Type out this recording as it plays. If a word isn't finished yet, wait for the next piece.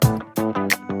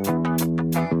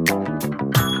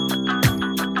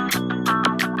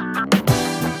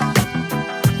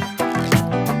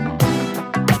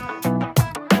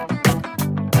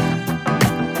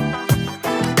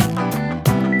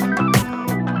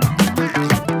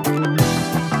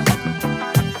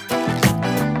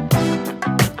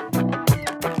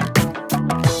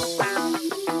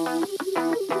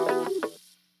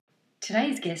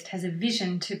has a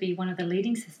vision to be one of the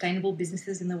leading sustainable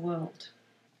businesses in the world.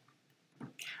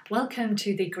 Welcome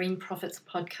to the Green Profits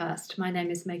podcast. My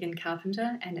name is Megan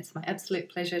Carpenter, and it's my absolute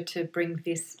pleasure to bring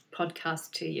this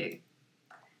podcast to you.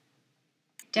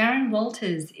 Darren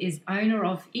Walters is owner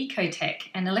of Ecotech,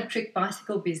 an electric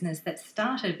bicycle business that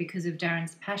started because of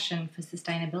Darren's passion for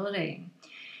sustainability.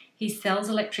 He sells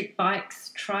electric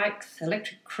bikes, trikes,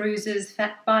 electric cruisers,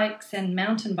 fat bikes and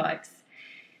mountain bikes.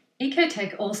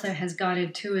 Ecotech also has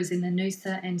guided tours in the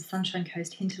Noosa and Sunshine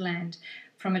Coast hinterland,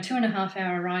 from a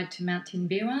 2.5-hour ride to Mount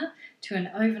Tinbiwa to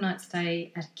an overnight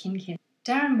stay at Kin.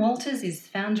 Darren Walters is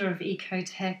founder of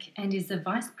Ecotech and is the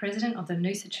Vice President of the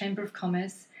Noosa Chamber of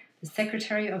Commerce, the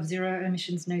Secretary of Zero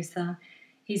Emissions Noosa.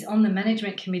 He's on the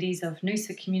management committees of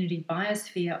Noosa Community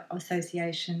Biosphere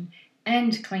Association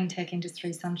and Cleantech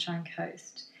Industry Sunshine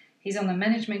Coast. He's on the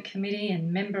management committee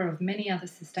and member of many other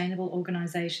sustainable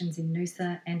organisations in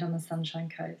Noosa and on the Sunshine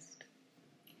Coast.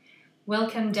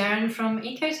 Welcome, Darren, from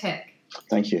Ecotech.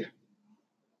 Thank you.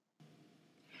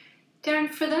 Darren,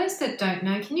 for those that don't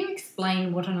know, can you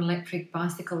explain what an electric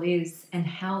bicycle is and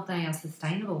how they are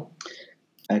sustainable?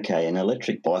 Okay, an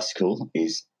electric bicycle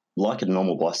is like a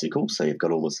normal bicycle, so you've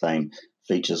got all the same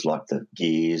features like the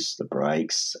gears, the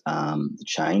brakes, the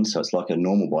chain, so it's like a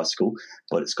normal bicycle,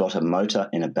 but it's got a motor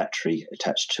and a battery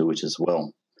attached to it as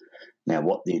well. Now,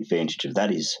 what the advantage of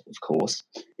that is, of course,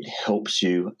 it helps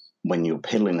you when you're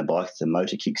pedaling the bike, the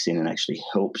motor kicks in and actually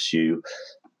helps you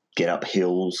get up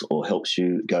hills or helps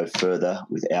you go further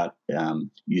without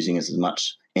using as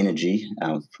much energy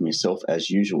from yourself as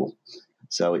usual.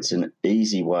 So it's an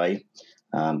easy way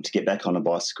to get back on a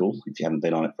bicycle if you haven't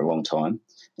been on it for a long time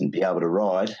and be able to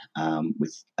ride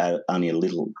with only a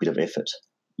little bit of effort.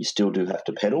 You still do have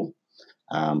to pedal,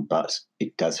 but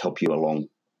it does help you along.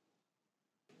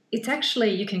 It's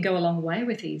actually, you can go a long way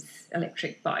with these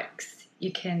electric bikes.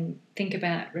 You can think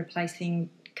about replacing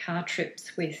car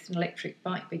trips with an electric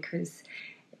bike because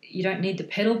you don't need the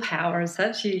pedal power as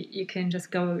such. You can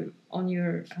just go on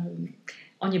your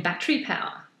battery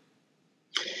power.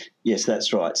 Yes,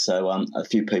 that's right. So a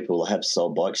few people have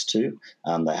sold bikes too.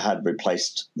 They had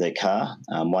replaced their car.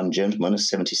 One gentleman, a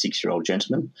 76-year-old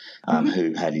gentleman,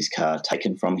 who had his car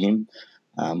taken from him,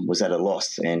 was at a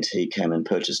loss, and he came and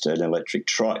purchased an electric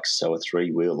trike, so a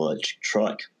 3-wheel electric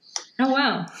trike. Oh,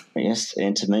 wow. Yes,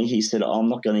 and to me he said, I'm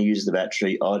not going to use the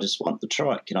battery, I just want the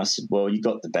trike. And I said, well, you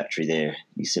got the battery there.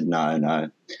 He said, no.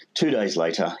 2 days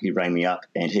later, he rang me up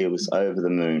and he was over the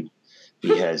moon.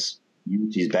 He has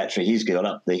used his battery. He's got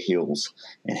up the hills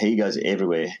and he goes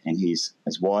everywhere. And his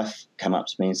wife came up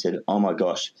to me and said, oh, my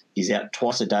gosh, he's out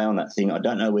twice a day on that thing. I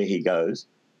don't know where he goes,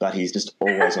 but he's just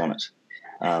always on it.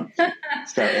 And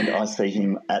I see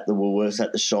him at the Woolworths,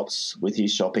 at the shops with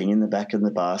his shopping in the back of the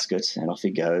basket, and off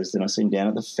he goes. Then I see him down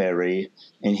at the ferry,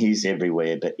 and he's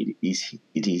everywhere. But it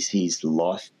is his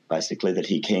life, basically, that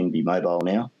he can be mobile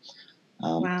now.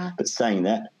 Wow. But saying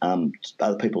that,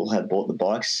 other people have bought the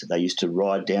bikes. They used to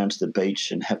ride down to the beach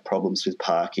and have problems with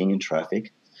parking and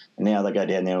traffic, and now they go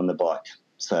down there on the bike.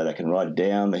 So they can ride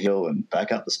down the hill and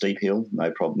back up the steep hill,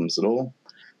 no problems at all.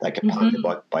 They can park the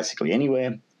bike basically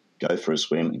anywhere, go for a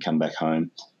swim and come back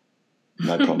home,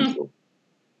 no problem at all.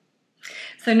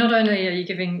 So not only are you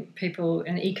giving people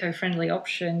an eco-friendly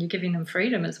option, you're giving them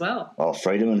freedom as well. Oh,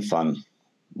 freedom and fun.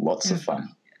 Lots of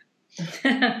fun.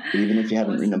 Even if you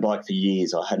haven't ridden a bike for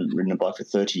years, I hadn't ridden a bike for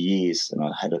 30 years, and I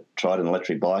had tried an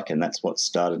electric bike, and that's what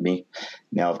started me.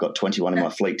 Now I've got 21 in my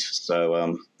fleet,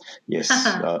 so yes,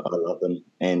 I love them.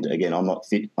 And again, I'm not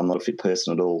fit. I'm not a fit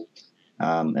person at all.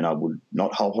 And I would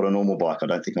not hop on a normal bike. I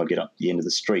don't think I'd get up the end of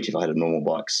the street if I had a normal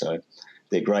bike. So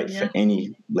they're great for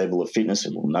any level of fitness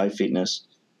or no fitness,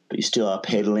 but you still are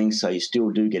pedaling, so you still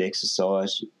do get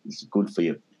exercise. It's good for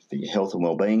your health and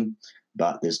well-being,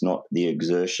 but there's not the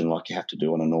exertion like you have to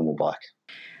do on a normal bike.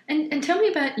 And tell me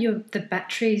about the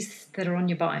batteries that are on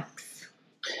your bikes.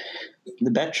 The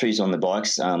batteries on the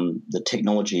bikes, the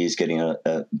technology is getting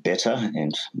better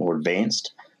and more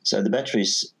advanced. So the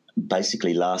batteries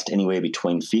basically last anywhere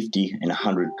between 50 and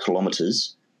 100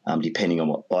 kilometres, depending on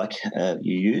what bike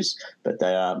you use, but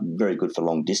they are very good for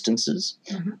long distances.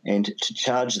 And to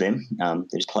charge them, they're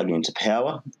just plugging into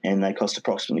power, and they cost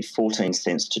approximately 14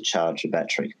 cents to charge a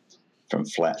battery from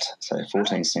flat. So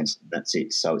 14 cents, that's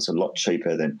it. So it's a lot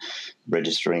cheaper than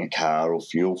registering a car or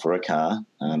fuel for a car.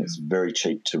 It's very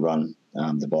cheap to run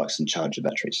the bikes and charge the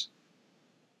batteries.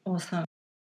 Awesome.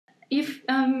 You've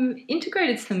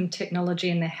integrated some technology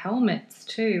in the helmets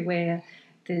too, where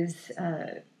there's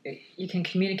you can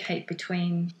communicate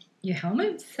between your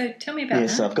helmets. So tell me about that.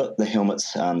 Yes, I've got the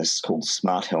helmets. This is called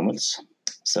smart helmets,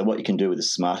 So what you can do with the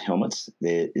smart helmets,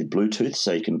 they're Bluetooth,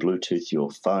 so you can Bluetooth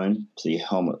your phone to your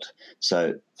helmet.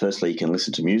 So firstly, you can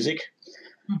listen to music.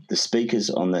 The speakers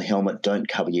on the helmet don't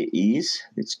cover your ears.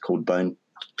 It's called bone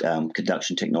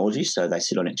conduction technology, so they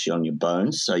sit actually on your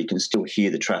bones, so you can still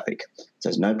hear the traffic. So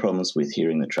there's no problems with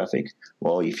hearing the traffic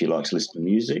while if you like to listen to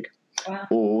music. Wow.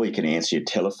 Or you can answer your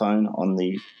telephone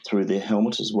through the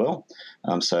helmet as well.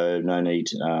 So no need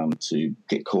to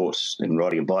get caught in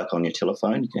riding a bike on your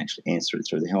telephone. You can actually answer it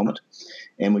through the helmet.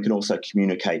 And we can also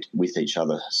communicate with each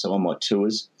other. So on my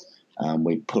tours,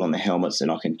 we put on the helmets and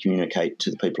I can communicate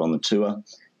to the people on the tour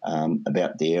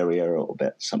about the area or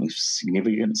about something of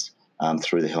significance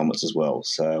through the helmets as well.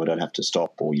 So I don't have to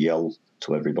stop or yell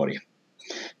to everybody.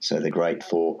 So they're great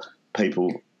for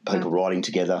people riding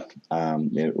together.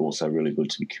 They're also really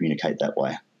good to communicate that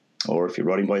way. Or if you're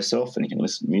riding by yourself and you can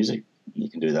listen to music, you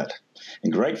can do that.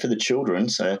 And great for the children.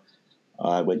 So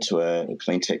I went to a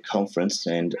CleanTech conference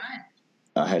and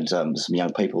I had some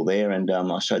young people there and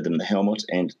I showed them the helmet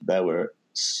and they were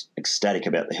ecstatic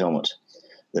about the helmet.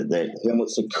 That the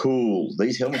helmets are cool.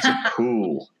 These helmets are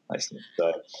cool.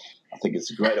 So I think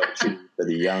it's a great opportunity for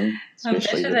the young,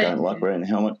 especially that don't like wearing the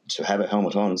helmet, to have a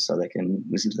helmet on so they can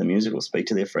listen to the music or speak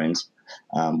to their friends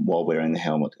while wearing the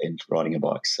helmet and riding a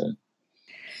bike. So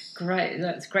great.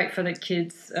 That's great for the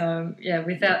kids.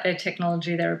 Without their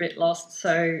technology, they're a bit lost.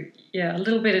 So, a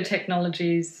little bit of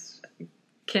technologies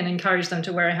can encourage them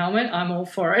to wear a helmet. I'm all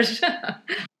for it.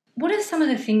 What are some of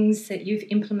the things that you've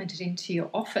implemented into your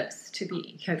office to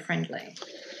be eco-friendly?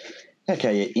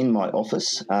 Okay, in my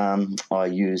office, I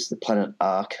use the Planet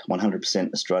Arc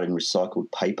 100% Australian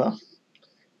recycled paper.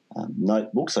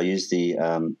 Notebooks, I use the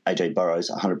AJ Burroughs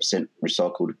 100%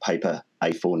 recycled paper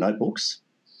A4 notebooks.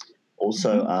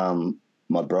 Also,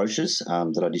 my brochures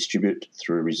that I distribute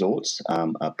through resorts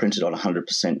are printed on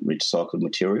 100% recycled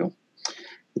material.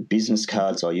 The business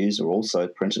cards I use are also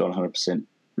printed on 100%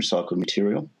 recycled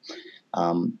material.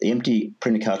 The empty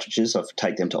printer cartridges, I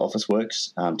take them to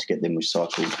Officeworks to get them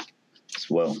recycled as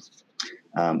well.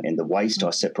 And the waste,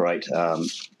 I separate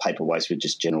paper waste with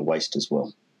just general waste as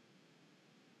well.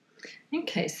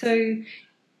 Okay, so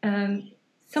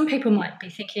some people might be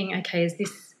thinking, okay, is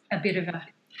this a bit of a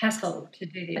hassle to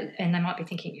do this? And they might be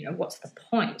thinking, what's the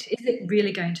point? Is it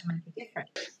really going to make a difference?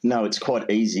 No, it's quite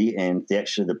easy, and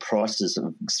the prices,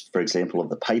 for example, of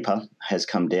the paper has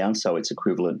come down, so it's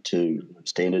equivalent to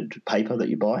standard paper that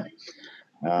you buy.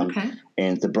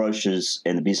 And the brochures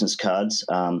and the business cards,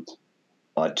 I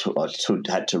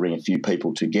had to ring a few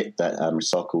people to get that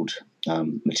recycled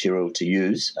material to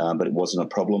use, but it wasn't a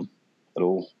problem at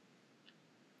all.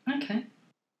 Okay.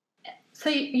 So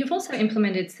you've also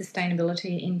implemented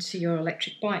sustainability into your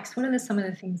electric bikes. What are some of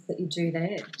the things that you do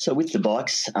there? So with the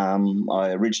bikes,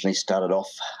 I originally started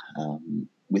off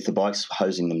with the bikes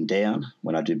hosing them down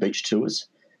when I do beach tours,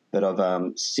 but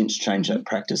I've since changed that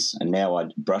practice, and now I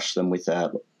brush them with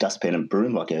a dustpan and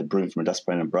broom, like a broom from a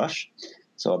dustpan and brush.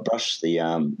 So I brush the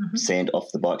sand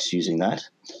off the bikes using that,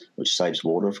 which saves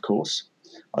water, of course.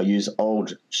 I use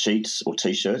old sheets or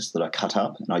T-shirts that I cut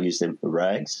up, and I use them for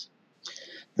rags.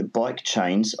 The bike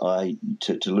chains,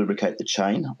 to lubricate the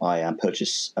chain, I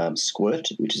purchase Squirt,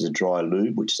 which is a dry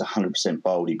lube, which is 100%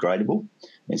 biodegradable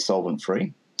and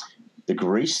solvent-free. The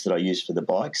grease that I use for the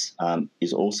bikes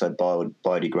is also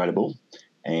biodegradable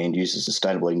and uses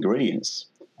sustainable ingredients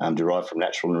derived from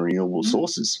natural and renewable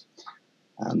sources.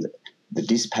 The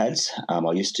disc pads,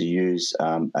 I used to use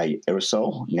a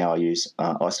aerosol. Now I use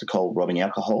isocol rubbing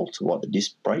alcohol to wipe the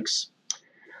disc brakes.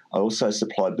 I also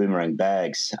supply boomerang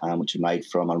bags, which are made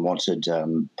from unwanted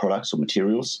products or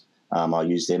materials. I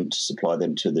use them to supply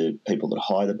them to the people that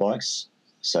hire the bikes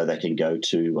so they can go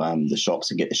to the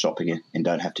shops and get the shopping and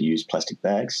don't have to use plastic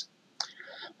bags.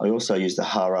 I also use the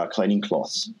Hara cleaning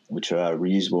cloths, which are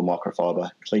reusable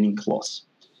microfiber cleaning cloths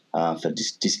for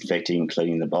disinfecting and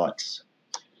cleaning the bikes.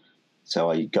 So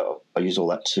I use all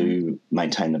that to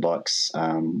maintain the bikes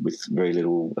with very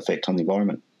little effect on the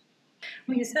environment.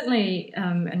 Well, you're certainly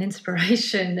an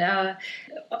inspiration.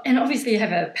 And obviously you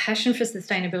have a passion for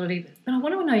sustainability, but I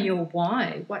want to know your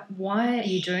why. Why are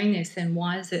you doing this and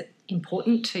why is it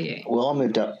important to you? Well, I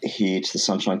moved up here to the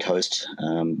Sunshine Coast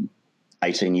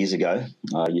 18 years ago.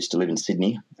 I used to live in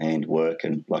Sydney and work,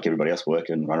 and like everybody else, work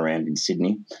and run around in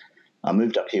Sydney. I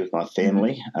moved up here with my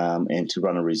family and to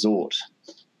run a resort.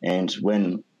 And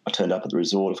when I turned up at the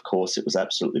resort, of course, it was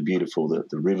absolutely beautiful.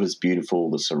 The river's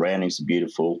beautiful, the surroundings are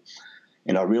beautiful.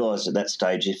 And I realised at that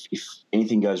stage, if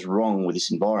anything goes wrong with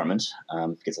this environment,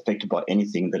 gets affected by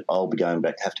anything, that I'll be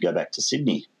have to go back to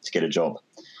Sydney to get a job.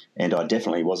 And I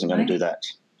definitely wasn't going to do that.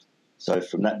 So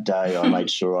from that day, I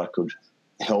made sure I could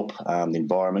help the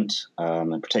environment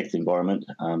and protect the environment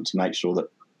to make sure that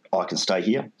I can stay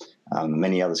here.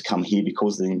 Many others come here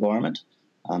because of the environment.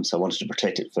 So I wanted to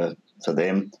protect it for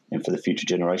them and for the future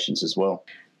generations as well.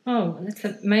 Oh, that's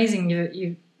amazing.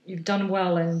 You've done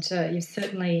well, and you've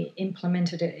certainly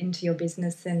implemented it into your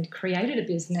business and created a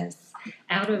business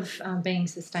out of being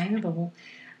sustainable,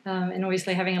 and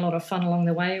obviously having a lot of fun along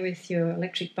the way with your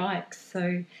electric bikes.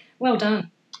 So well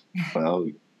done. Well,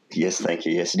 yes, thank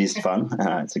you. Yes, it is fun.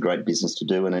 It's a great business to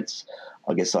do, and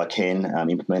I guess I can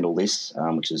implement all this,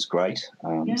 which is great.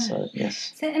 So,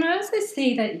 yes. So, and I also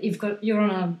see that you're on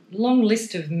a long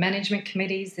list of management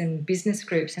committees and business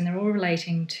groups, and they're all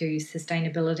relating to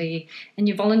sustainability, and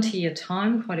you volunteer your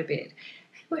time quite a bit.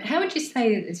 How would you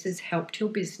say that this has helped your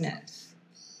business?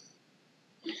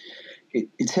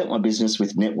 It's helped my business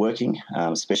with networking,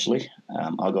 especially.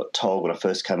 I got told when I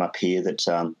first came up here that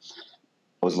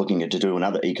I was looking to do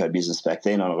another eco business back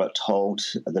then, and I got told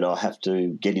that I have to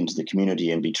get into the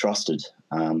community and be trusted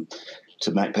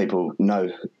to make people know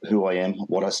who I am,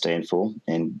 what I stand for,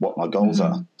 and what my goals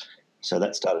are. So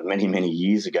that started many, many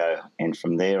years ago, and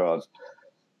from there I've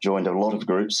joined a lot of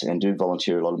groups and do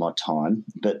volunteer a lot of my time,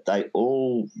 but they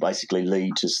all basically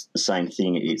lead to the same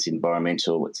thing. It's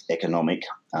environmental, it's economic,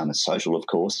 it's social, of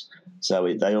course.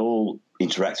 So they all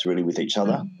interact really with each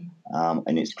other.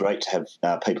 And it's great to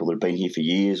have people that have been here for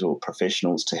years or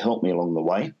professionals to help me along the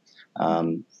way.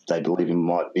 They believe in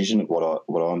my vision of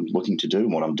what I'm looking to do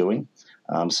and what I'm doing.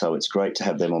 So it's great to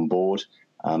have them on board,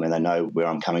 and they know where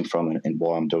I'm coming from and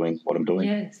why I'm doing what I'm doing.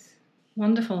 Yes,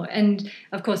 wonderful. And,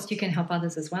 of course, you can help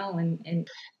others as well.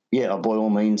 Yeah, by all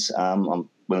means, I'm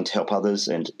willing to help others.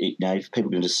 And if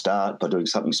people can just start by doing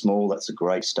something small, that's a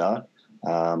great start.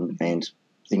 And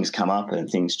things come up and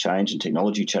things change and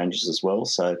technology changes as well.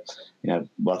 So,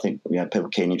 I think people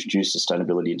can introduce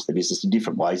sustainability into the business in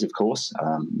different ways, of course.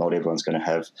 Not everyone's going to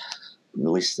have the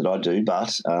list that I do,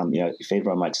 but, if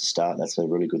everyone makes a start, that's a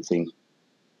really good thing.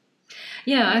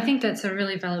 Yeah, I think that's a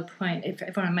really valid point. If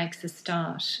everyone makes a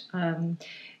start,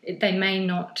 they may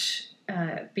not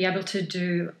be able to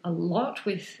do a lot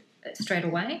with straight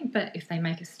away, but if they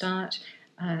make a start,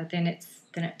 then it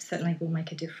certainly will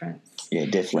make a difference. Yeah,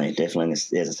 definitely.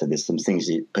 As I said, there's some things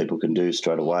that people can do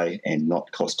straight away and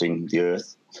not costing the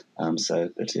earth.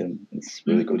 It's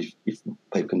really good if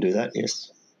people can do that,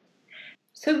 yes.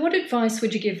 So what advice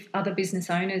would you give other business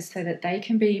owners so that they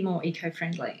can be more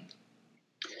eco-friendly?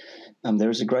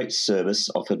 There is a great service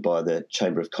offered by the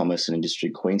Chamber of Commerce and Industry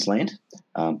Queensland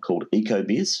called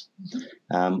EcoBiz.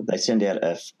 They send out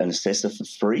an assessor for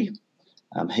free.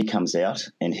 He comes out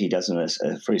and he does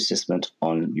a free assessment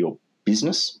on your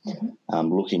business,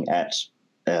 looking at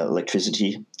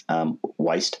electricity,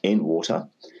 waste and water,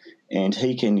 and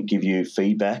he can give you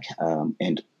feedback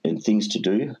and things to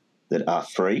do that are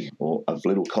free or of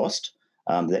little cost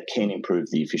that can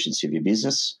improve the efficiency of your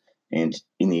business and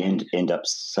in the end up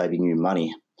saving you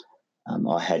money.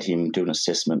 I had him do an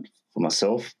assessment for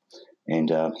myself, and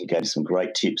he gave me some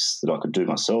great tips that I could do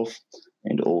myself,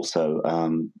 and also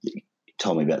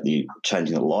told me about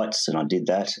changing the lights, and I did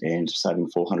that, and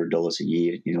saving $400 a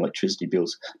year in electricity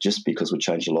bills just because we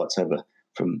changed the lights over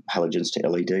from halogens to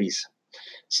LEDs.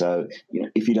 So,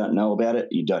 if you don't know about it,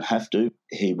 you don't have to.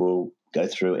 He will go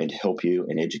through and help you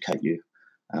and educate you.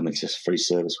 It's just free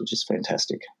service, which is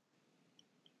fantastic.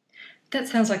 That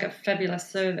sounds like a fabulous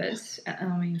service.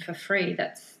 For free,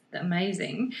 that's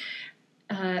amazing.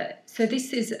 So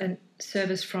this is a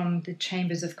service from the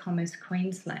Chambers of Commerce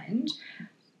Queensland.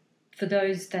 For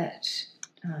those that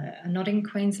are not in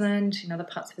Queensland, in other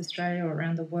parts of Australia or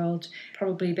around the world,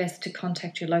 probably best to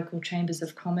contact your local Chambers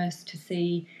of Commerce to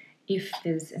see if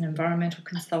there's an environmental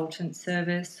consultant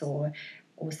service or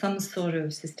some sort of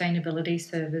sustainability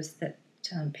service that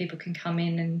people can come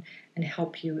in and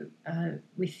help you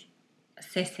with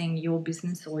assessing your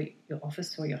business or your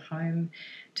office or your home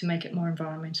to make it more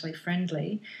environmentally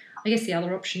friendly. I guess the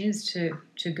other option is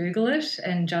to Google it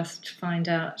and just find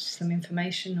out some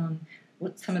information on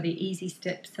what some of the easy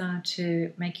steps are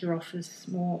to make your office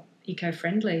more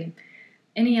eco-friendly.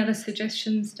 Any other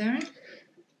suggestions, Darren?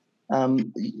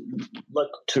 Like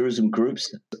tourism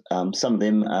groups, some of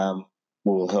them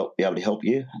will be able to help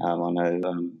you. I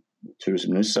know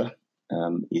Tourism Noosa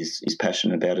is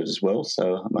passionate about it as well.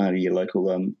 So maybe your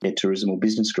local tourism or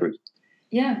business group.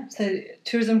 Yeah, so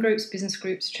tourism groups, business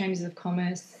groups, chambers of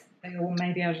commerce, they all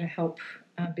may be able to help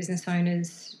business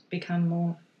owners become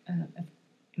more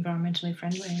environmentally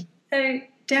friendly. So,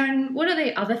 Darren, what are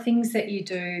the other things that you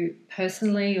do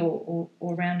personally or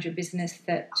around your business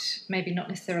that maybe not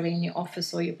necessarily in your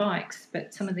office or your bikes,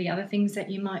 but some of the other things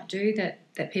that you might do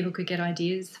that people could get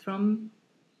ideas from?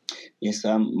 Yes,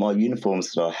 my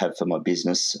uniforms that I have for my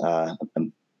business are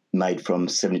made from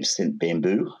 70%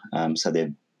 bamboo, so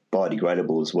they're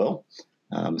biodegradable as well.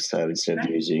 So instead of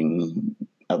using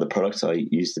other products, I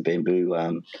use the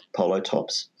bamboo polo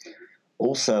tops.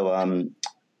 Also,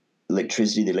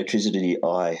 electricity. The electricity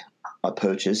I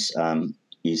purchase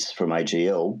is from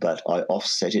AGL, but I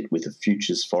offset it with a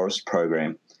Futures Forest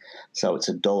program. So it's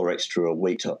 $1 extra a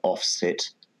week to offset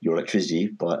your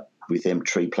electricity with them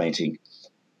tree planting.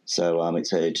 So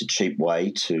it's a cheap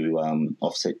way to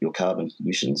offset your carbon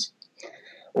emissions.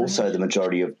 Also, the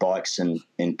majority of bikes and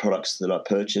products that I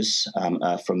purchase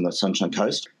are from the Sunshine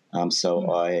Coast. So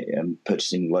I am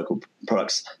purchasing local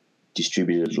products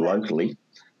distributed locally.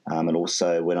 And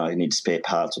also when I need spare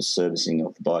parts or servicing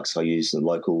of the bikes, I use the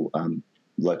local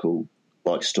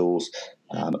bike stores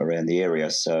around the area.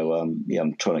 So,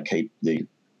 I'm trying to keep the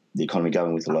economy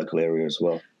going with the local area as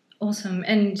well. Awesome.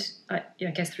 And I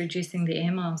guess reducing the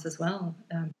air miles as well.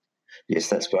 Yes,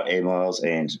 that's got air miles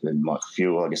and my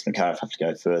fuel, I guess, in the car if I have to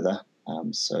go further.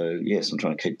 So, yes, I'm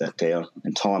trying to keep that down.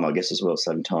 And time, I guess, as well,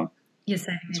 saving time. You're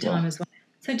saving your time as well.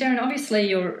 So, Darren, obviously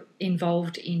you're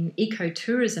involved in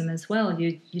ecotourism as well.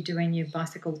 You're doing your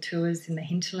bicycle tours in the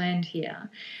hinterland here.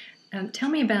 Tell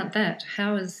me about that.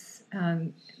 How is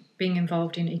being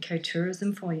involved in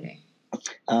ecotourism for you?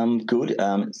 Good.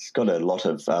 It's got a lot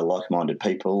of like-minded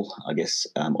people, I guess,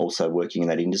 also working in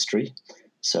that industry.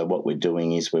 So what we're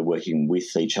doing is we're working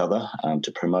with each other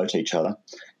to promote each other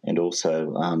and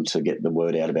also to get the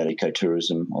word out about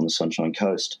ecotourism on the Sunshine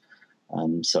Coast.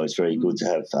 So it's very good to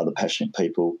have other passionate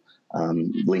people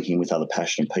linking with other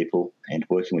passionate people and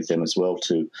working with them as well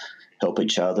to help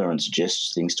each other and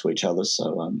suggest things to each other.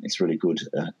 So it's really good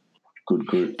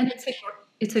group. And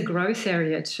it's a growth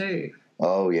area too.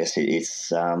 Oh, yes,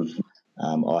 it's.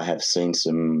 I have seen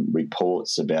some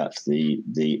reports about the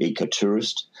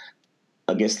ecotourist.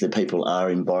 I guess the people are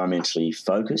environmentally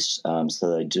focused,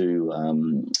 so they do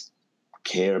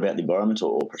care about the environment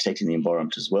or protecting the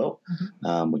environment as well,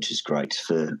 which is great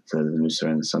for the Noosa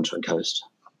and the Sunshine Coast.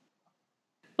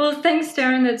 Well, thanks,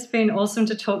 Darren. It's been awesome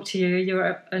to talk to you.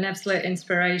 You're an absolute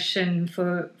inspiration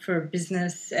for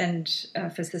business and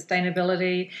for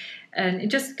sustainability. And it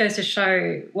just goes to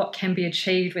show what can be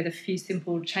achieved with a few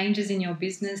simple changes in your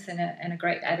business and a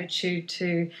great attitude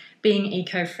to being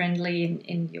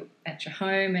eco-friendly at your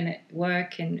home and at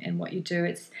work and what you do.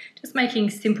 It's just making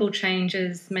simple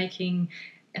changes, making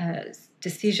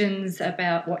decisions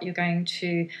about what you're going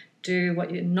to do,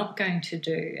 what you're not going to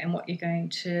do, and what you're going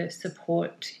to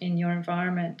support in your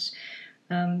environment.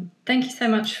 Thank you so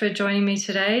much for joining me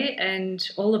today, and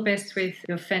all the best with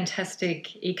your fantastic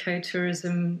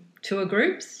ecotourism tour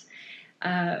groups.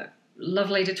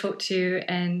 Lovely to talk to you,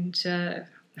 and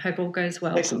hope all goes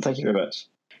well. Excellent. Thank you very much.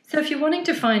 So if you're wanting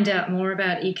to find out more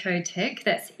about Ecotech,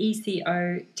 that's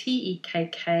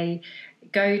ECOTEKK,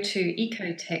 go to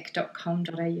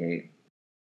ecotech.com.au.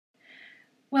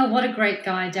 Well, what a great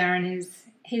guy Darren is.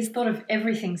 He's thought of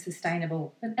everything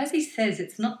sustainable. But as he says,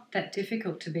 it's not that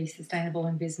difficult to be sustainable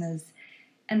in business,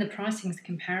 and the pricing's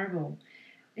comparable.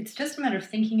 It's just a matter of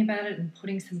thinking about it and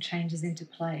putting some changes into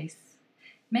place.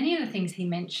 Many of the things he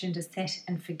mentioned are set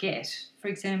and forget. For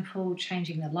example,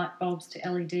 changing the light bulbs to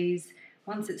LEDs.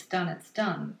 Once it's done, it's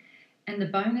done. And the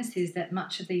bonus is that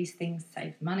much of these things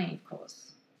save money, of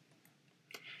course.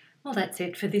 Well, that's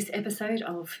it for this episode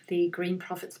of the Green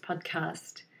Profits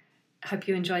podcast. I hope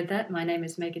you enjoyed that. My name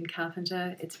is Megan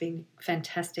Carpenter. It's been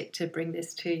fantastic to bring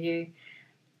this to you.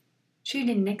 Tune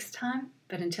in next time,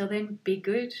 but until then, be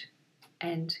good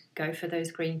and go for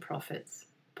those green profits.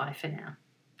 Bye for now.